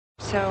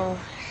So,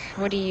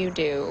 what do you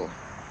do?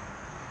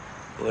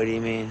 What do you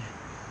mean?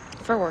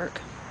 For work.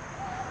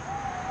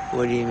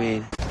 What do you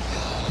mean?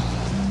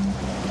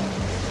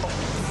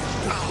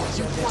 Oh,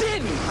 you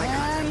didn't,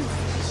 man!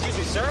 Excuse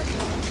me, sir?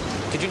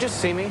 Did you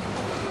just see me?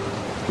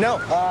 No,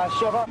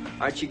 shut up.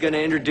 Aren't you gonna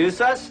introduce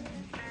us?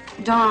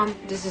 Dom,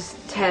 this is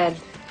Ted.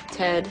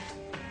 Ted.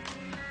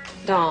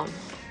 Dom.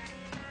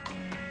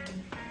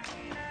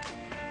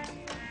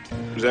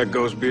 Is that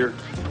ghost beer?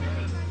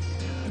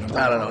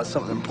 I don't know, it's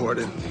something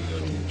important.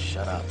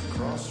 Shut up.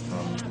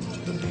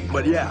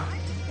 But yeah.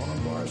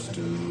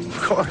 Of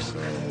course.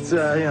 It's,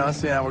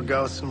 it's the hour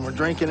ghosts, and we're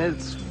drinking it.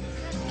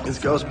 It's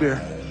ghost beer.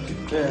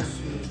 Yeah.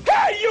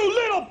 Hey, you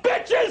little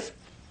bitches!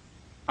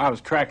 I was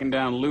tracking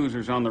down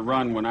losers on the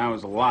run when I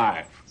was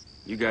alive.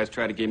 You guys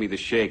try to give me the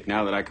shake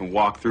now that I can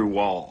walk through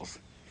walls.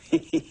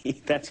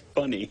 That's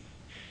funny.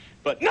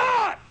 But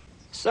not!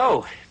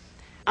 So,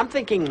 I'm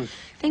thinking...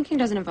 Thinking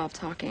doesn't involve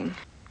talking.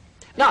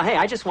 No, hey,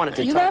 I just wanted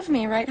to You love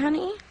me, right,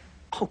 honey?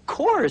 Oh, of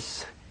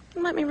course.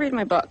 Let me read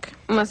my book.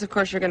 Unless, of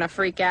course, you're gonna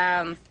freak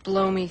out and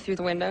blow me through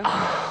the window.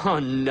 Oh,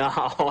 no.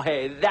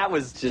 Hey, that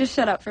was just... Just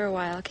shut up for a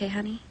while, okay,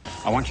 honey?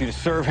 I want you to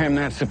serve him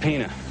that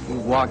subpoena. We'll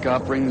walk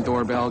up, ring the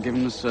doorbell, give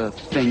him this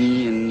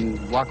thingy,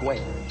 and walk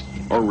away.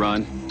 Or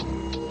run.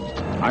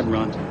 I'd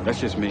run. That's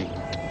just me.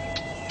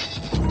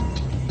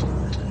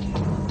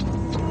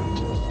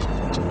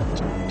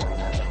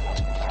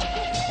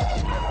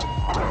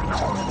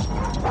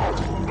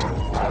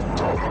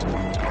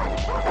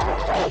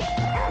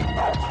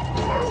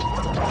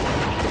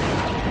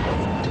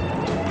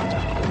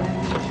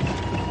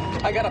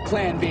 I got a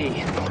plan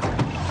B.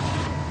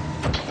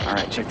 All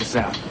right, check this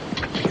out.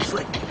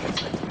 Slick.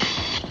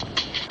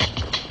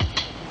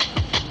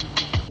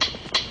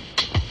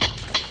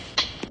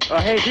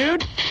 Hey,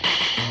 dude?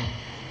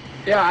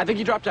 Yeah, I think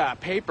you dropped a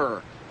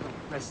paper.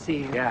 I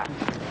see. Yeah.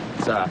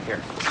 It's,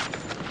 here.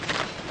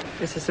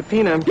 It's a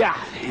subpoena.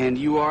 Yeah, and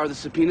you are the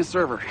subpoena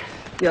server.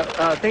 Yeah,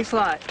 thanks a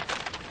lot.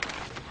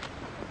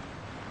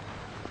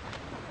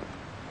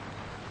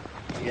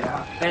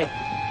 Yeah. Hey.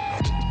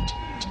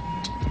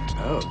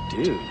 Oh,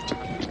 dude.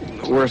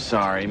 We're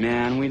sorry,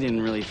 man. We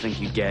didn't really think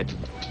you'd get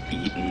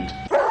eaten.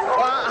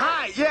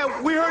 Hi.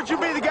 Yeah, we heard you'd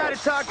be the guy to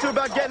talk to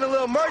about getting a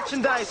little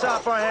merchandise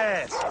off our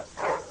hands.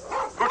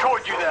 Who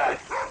told you that?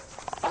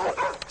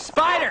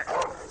 Spider!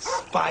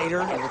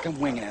 Spider? Hey, look, I'm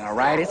winging it, all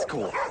right? It's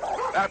cool.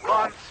 That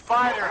blonde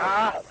spider,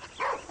 huh?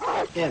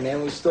 Yeah,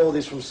 man, we stole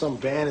these from some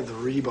band at the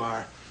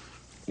Rebar.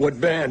 What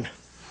band?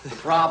 The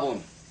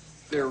problem.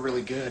 They're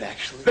really good,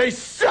 actually. They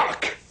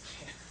suck!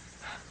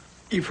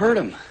 You've heard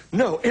them.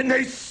 No, and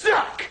they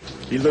suck!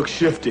 He looks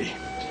shifty.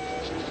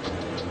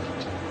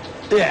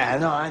 Yeah,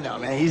 no, I know,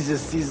 man. He's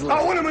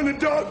I want him in the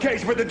dog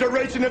cage for the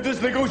duration of this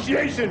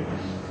negotiation.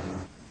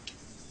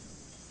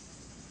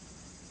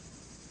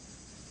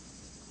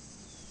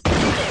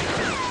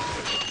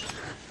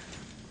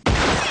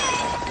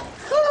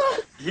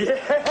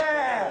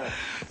 Yeah!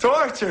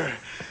 Torture!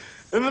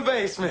 In the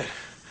basement.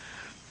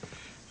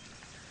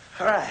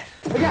 All right.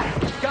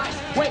 Guys,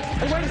 wait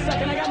a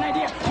second, I got an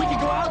idea. We could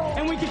go out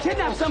and we could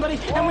kidnap somebody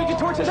and we could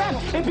torture them.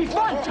 It'd be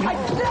fun. If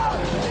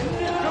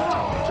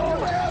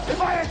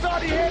I had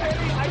thought he had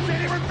any, I'd say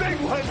they were big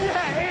ones.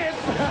 Yeah,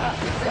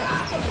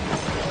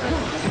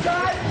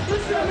 Scott,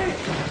 listen to me.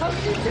 I'll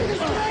keep you this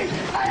way.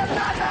 I am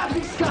not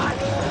happy, Scott.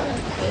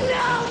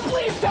 No,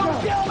 please don't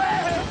kill me.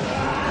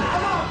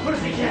 Come on,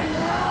 pussycat.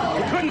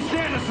 You couldn't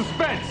stand the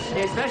suspense.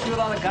 Yeah, especially with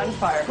all the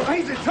gunfire.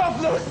 he's a tough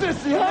little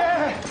sissy,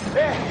 huh?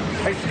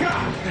 Hey,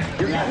 Scott,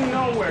 you're getting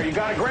nowhere. You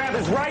gotta grab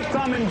his right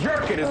thumb and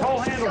jerk it. His whole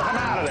hand will come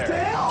out of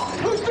there. Hell?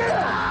 Who's there?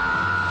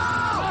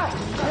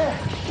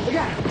 You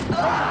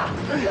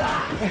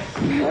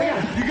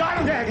got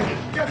him, Dagger.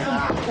 Get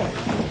some.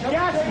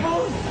 Got him.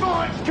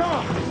 Come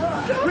on.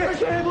 Rich,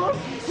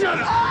 Shut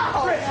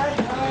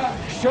up.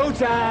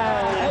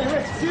 showtime. Hey,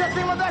 Rich, see that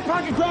thing with that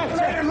pocket? Grab it.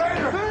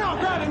 Later. No,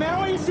 grab it, man. I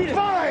want you to see it.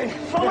 Fine.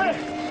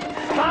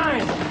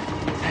 Fine.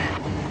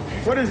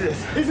 What is this?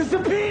 It's a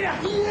subpoena.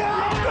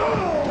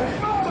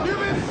 Yeah. You've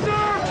been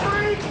served,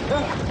 freak.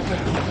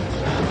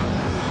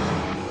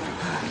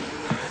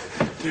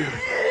 Dude.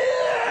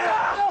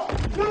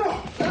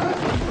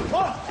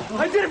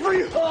 I did it for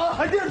you!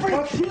 I did it for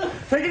you!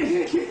 Take it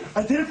easy!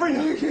 I did it for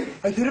you!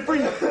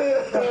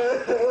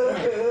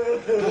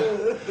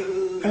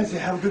 That's it,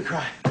 have a good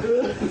cry. I'm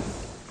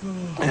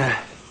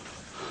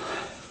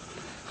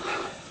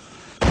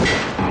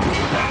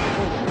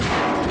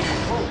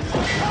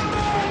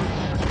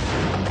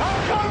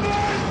coming!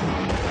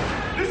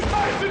 This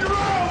fight's in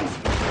rounds!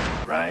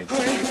 Right.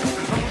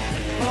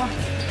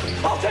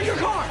 I'll take your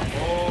car.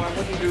 Oh, I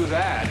wouldn't do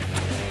that.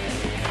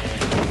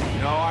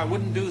 No, I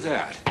wouldn't do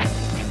that.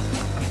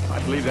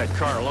 I'd leave that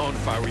car alone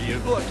if I were you.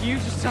 Look, you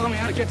just telling me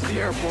how to get to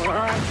the airport, all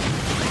right?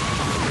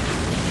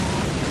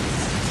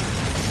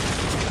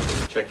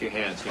 Check your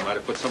hands. You might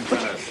have put some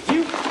kind of...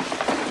 You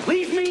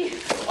leave me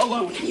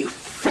alone, you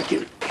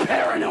freaking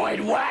paranoid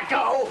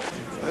wacko!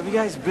 What have you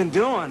guys been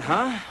doing,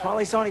 huh?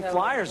 Hardly saw any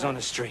flyers on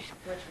the street.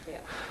 What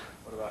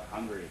about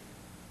hungry?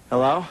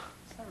 Hello?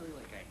 It's not really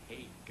like I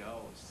hate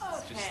ghosts.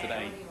 It's just that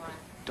I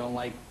don't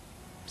like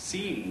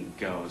seeing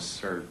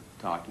ghosts or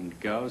talking to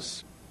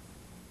ghosts.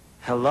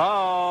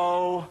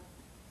 Hello?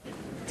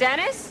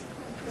 Dennis?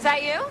 Is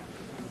that you?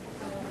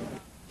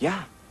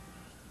 Yeah.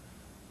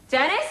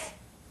 Dennis?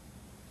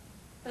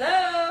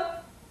 Hello?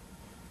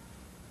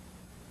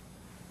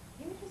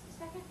 Give me just a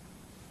second.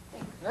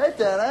 Hey,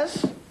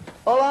 Dennis.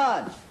 Hold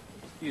on.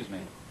 Excuse me.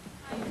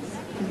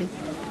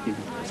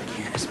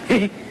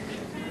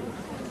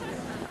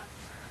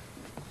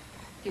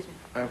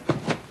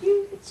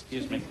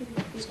 Excuse me.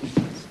 Excuse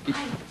me.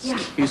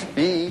 Excuse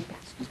me.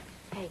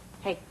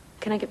 Hey,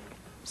 can I get...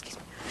 Excuse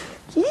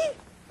me.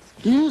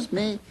 Excuse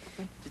me.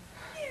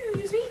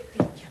 Excuse me?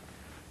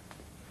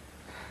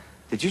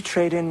 Did you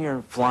trade in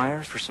your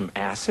flyers for some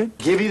acid?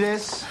 Give you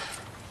this,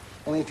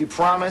 only if you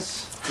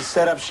promise to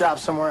set up shop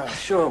somewhere else.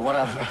 Sure,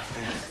 whatever.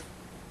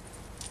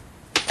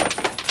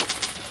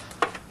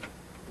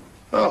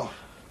 Oh.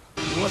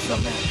 What's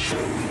up, man?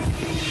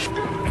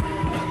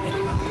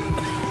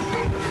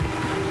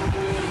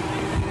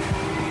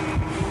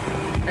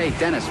 Hey,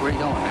 Dennis, where you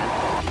going,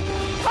 man?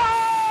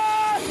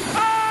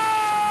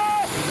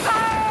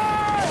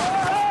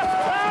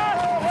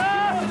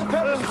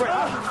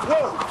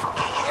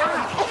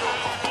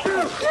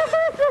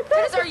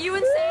 Dennis, are you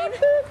insane?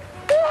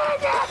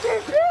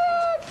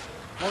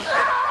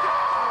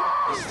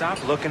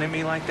 Stop looking at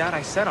me like that.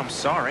 I said I'm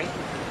sorry.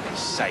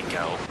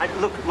 Psycho.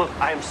 Look,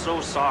 I am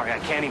so sorry. I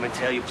can't even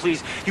tell you.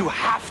 Please, you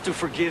have to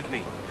forgive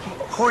me.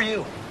 Who are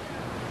you?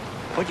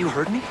 What, you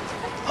heard me?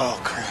 Oh,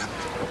 crap.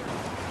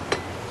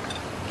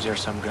 Is there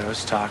some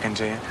ghost talking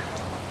to you?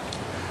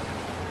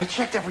 I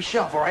checked every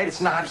shelf, all right?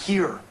 It's not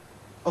here.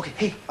 Okay,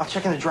 hey, I'll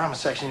check in the drama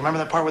section. You remember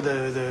that part where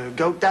the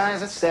goat dies?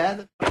 That's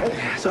sad.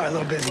 Sorry, a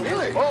little busy.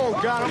 Really? Oh,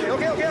 God.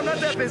 Okay, I'm not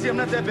that busy. I'm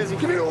not that busy.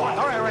 Give me a while.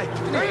 All right.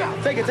 Here you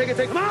go. Take it.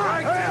 Come on.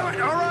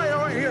 All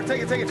right. Here,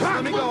 take it.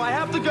 Let me go. I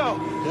have to go.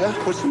 Yeah?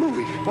 What's the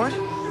movie? What?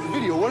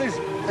 Video, what is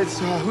it? It's,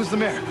 Who's the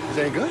Mayor? Is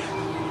that good?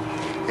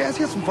 Yeah, it's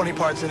got some funny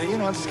parts in it. You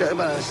know, it's got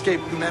about an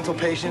escaped mental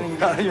patient.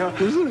 You know.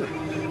 Who's in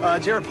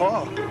it? Jared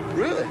Paul.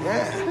 Really?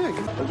 Yeah.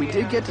 But we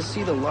did get to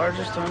see the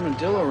largest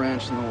armadillo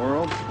ranch in the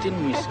world,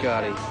 didn't we,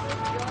 Scotty?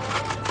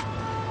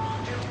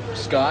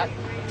 Scott?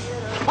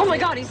 Oh my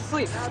God, he's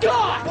asleep.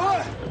 Scott!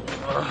 What?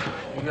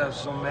 You guys are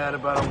so mad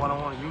about it. Why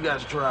don't you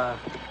guys drive?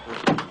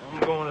 I'm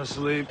going to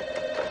sleep.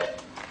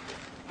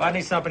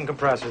 Body something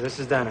compressor. This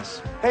is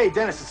Dennis. Hey,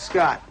 Dennis, it's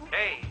Scott.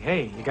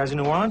 Hey, you guys in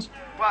New Orleans?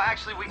 Well,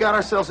 actually, we got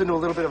ourselves into a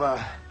little bit of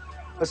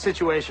a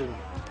situation.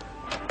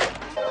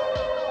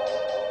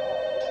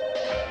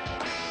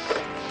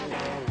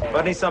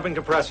 Body something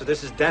compressor.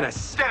 This is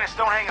Dennis. Dennis,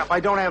 don't hang up. I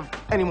don't have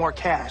any more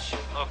cash.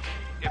 Look,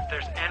 if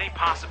there's any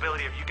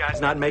possibility of you guys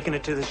not making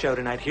it to the show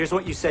tonight, here's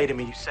what you say to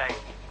me. You say,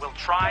 we'll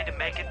try to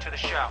make it to the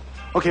show.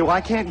 Okay, well,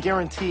 I can't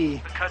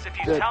guarantee... Because if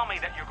you that... tell me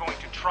that you're going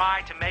to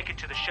try to make it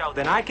to the show,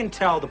 then I can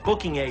tell the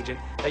booking agent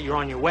that you're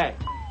on your way.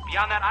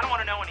 Beyond that, I don't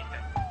want to know anything.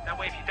 That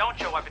way, if you don't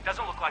show up, it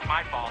doesn't look like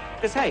my fault.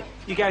 Because, hey,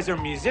 you guys are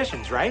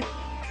musicians, right?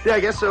 Yeah, I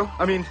guess so.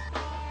 I mean...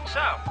 So,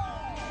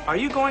 are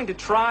you going to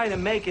try to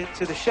make it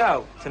to the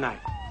show tonight?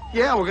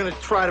 Yeah, we're going to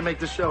try to make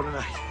the show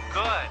tonight.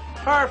 Good.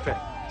 Perfect.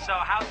 So,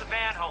 how's the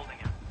band holding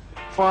it?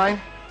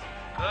 Fine.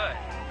 Good.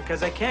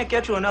 Because I can't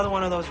get you another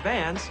one of those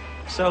vans,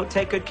 so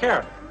take good care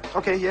of it.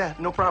 Okay, yeah,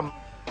 no problem.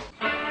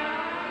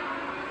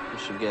 We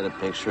should get a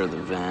picture of the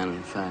van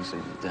and fax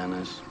it to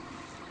Dennis.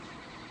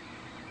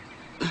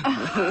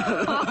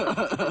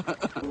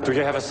 Do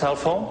you have a cell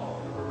phone?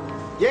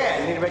 Yeah,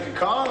 you need to make a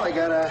call? I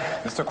got a...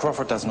 Mr.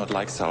 Crawford does not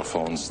like cell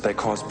phones. They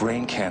cause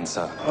brain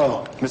cancer.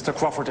 Oh. Mr.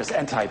 Crawford is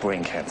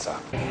anti-brain cancer.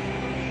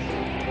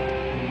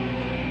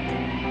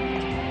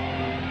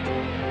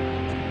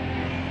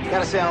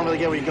 Gotta say, I don't really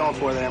get what you're going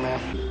for there, man.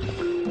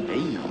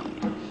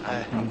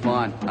 Hey. I'm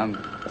Vaughn.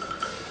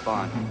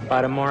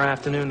 By tomorrow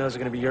afternoon, those are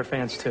going to be your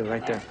fans, too,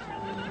 right there.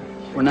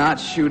 We're not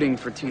shooting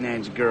for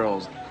teenage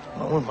girls.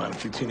 I wouldn't mind a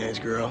few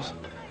teenage girls.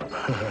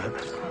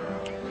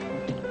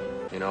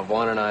 You know,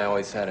 Vaughn and I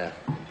always had a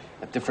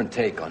different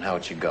take on how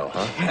it should go,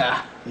 huh?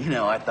 Yeah. You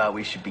know, I thought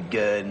we should be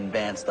good, and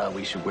Vance thought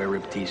we should wear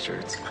ripped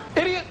T-shirts.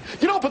 Idiot!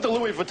 You don't put the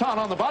Louis Vuitton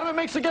on the bottom. It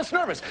makes the guests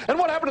nervous. And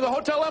what happened to the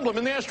hotel emblem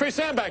in the ashtray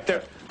sand back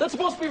there? That's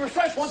supposed to be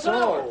refreshed once an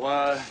hour.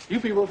 So, you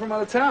people are from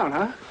out of town,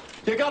 huh?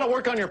 You gotta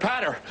work on your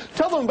patter.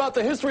 Tell them about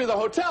the history of the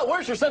hotel.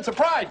 Where's your sense of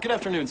pride? Good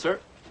afternoon, sir.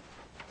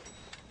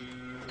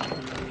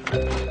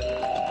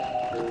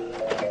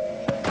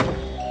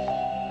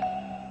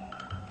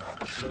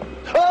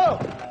 Oh!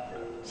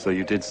 So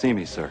you did see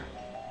me, sir.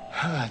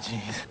 Ah,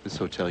 jeez. This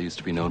hotel used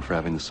to be known for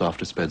having the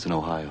softest beds in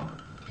Ohio.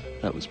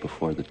 That was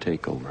before the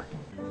takeover.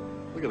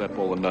 Look at that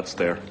bowl of nuts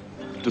there.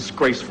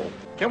 Disgraceful.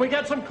 Can we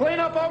get some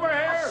cleanup over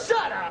here?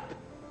 Shut up!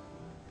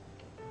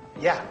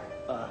 Yeah,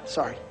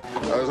 sorry. I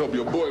just hope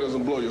your boy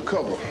doesn't blow your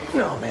cover.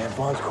 No, man,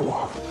 Vaughn's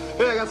cool.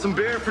 Hey, I got some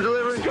beer for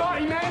delivery.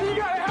 Scotty, man, you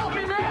gotta help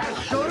me, man!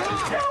 Shut up!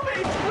 Help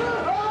me!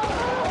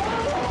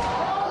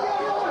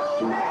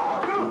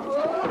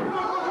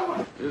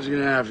 There's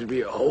gonna have to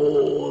be a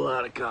whole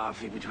lot of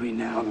coffee between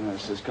now and the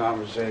rest of this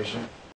conversation.